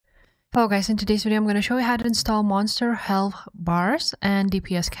Hello guys, in today's video I'm going to show you how to install monster health bars and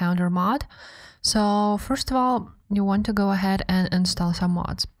DPS counter mod. So first of all, you want to go ahead and install some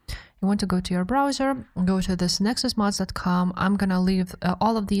mods. You want to go to your browser, go to this nexusmods.com. I'm going to leave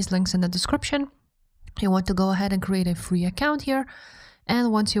all of these links in the description. You want to go ahead and create a free account here,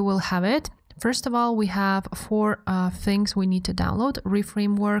 and once you will have it, first of all, we have four things we need to download: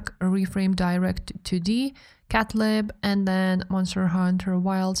 REFramework Direct2D, CatLib, and then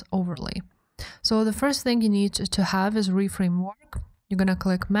MHWilds Overlay. So the first thing you need to have is REFramework. You're going to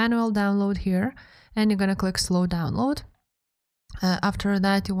click manual download here, and you're going to click slow download. After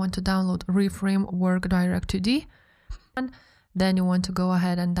that, you want to download REFramework Direct2D, and then you want to go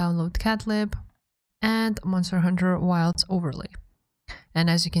ahead and download CatLib and MHWilds Overlay. And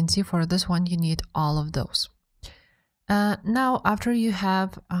as you can see, for this one, you need all of those. Now, after you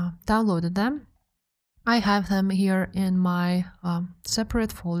have downloaded them, I have them here in my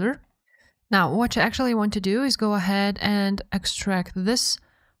separate folder. Now, what you actually want to do is go ahead and extract this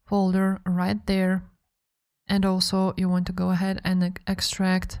folder right there. And also, you want to go ahead and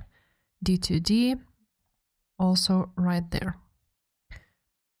extract D2D also right there.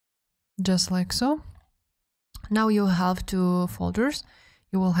 Just like so. Now you have two folders.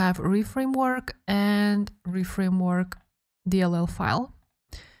 You will have REFramework and REFramework DLL file.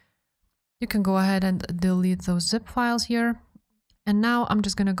 You can go ahead and delete those zip files here. And now I'm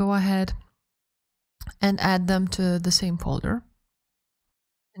just going to go ahead and add them to the same folder.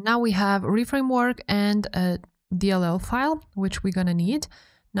 And now we have REFramework and a DLL file, which we're going to need.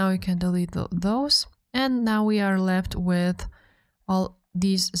 Now you can delete those. And now we are left with all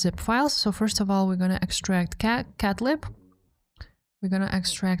these zip files. So first of all, we're going to extract CatLib. We're going to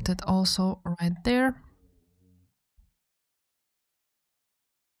extract it also right there.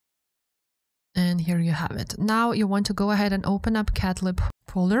 And here you have it. Now you want to go ahead and open up CatLib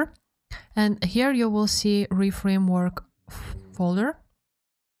folder. And here you will see REFramework folder.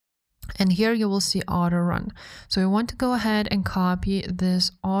 And here you will see auto run. So you want to go ahead and copy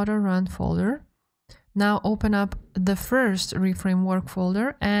this auto run folder. Now open up the first REFramework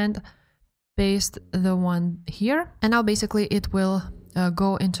folder and paste the one here. And now basically it will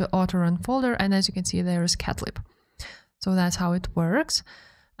go into auto run folder. And as you can see, there is CatLib. So that's how it works.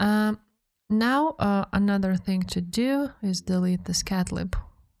 Now another thing to do is delete this CatLib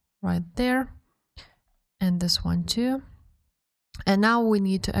right there. And this one too. And now we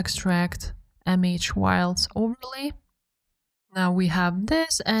need to extract MHWilds Overlay. Now we have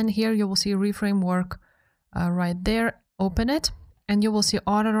this, and here you will see REFramework right there. Open it, and you will see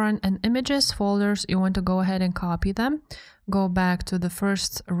auto run and images folders. You want to go ahead and copy them. Go back to the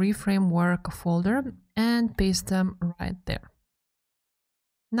first REFramework folder and paste them right there.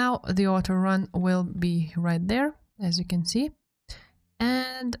 Now the auto run will be right there, as you can see,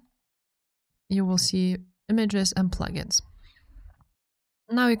 and you will see images and plugins.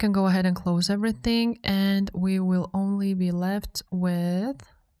 Now you can go ahead and close everything, and we will only be left with,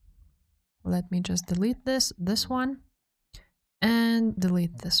 let me just delete this one, and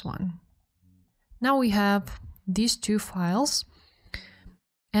delete this one. Now we have these two files,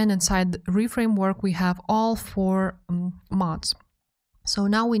 and inside the REFramework we have all four mods. So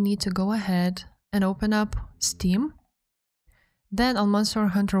now we need to go ahead and open up Steam. Then on Monster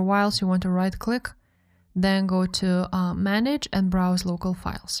Hunter Wilds, you want to right click, then go to manage and browse local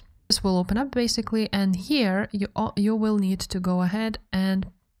files. This will open up basically, and here you will need to go ahead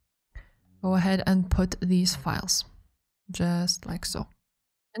and put these files just like so.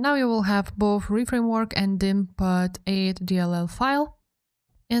 And now you will have both REFramework and dim.8 DLL file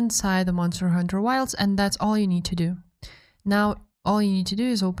inside the Monster Hunter Wilds, and that's all you need to do. Now all you need to do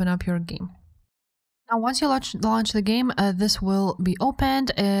is open up your game. Now, once you launch the game, this will be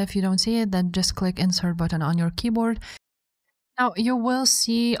opened. If you don't see it, then just click insert button on your keyboard. Now, you will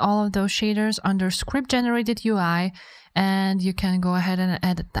see all of those shaders under script generated UI, and you can go ahead and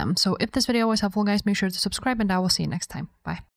edit them. So if this video was helpful, guys, make sure to subscribe, and I will see you next time. Bye.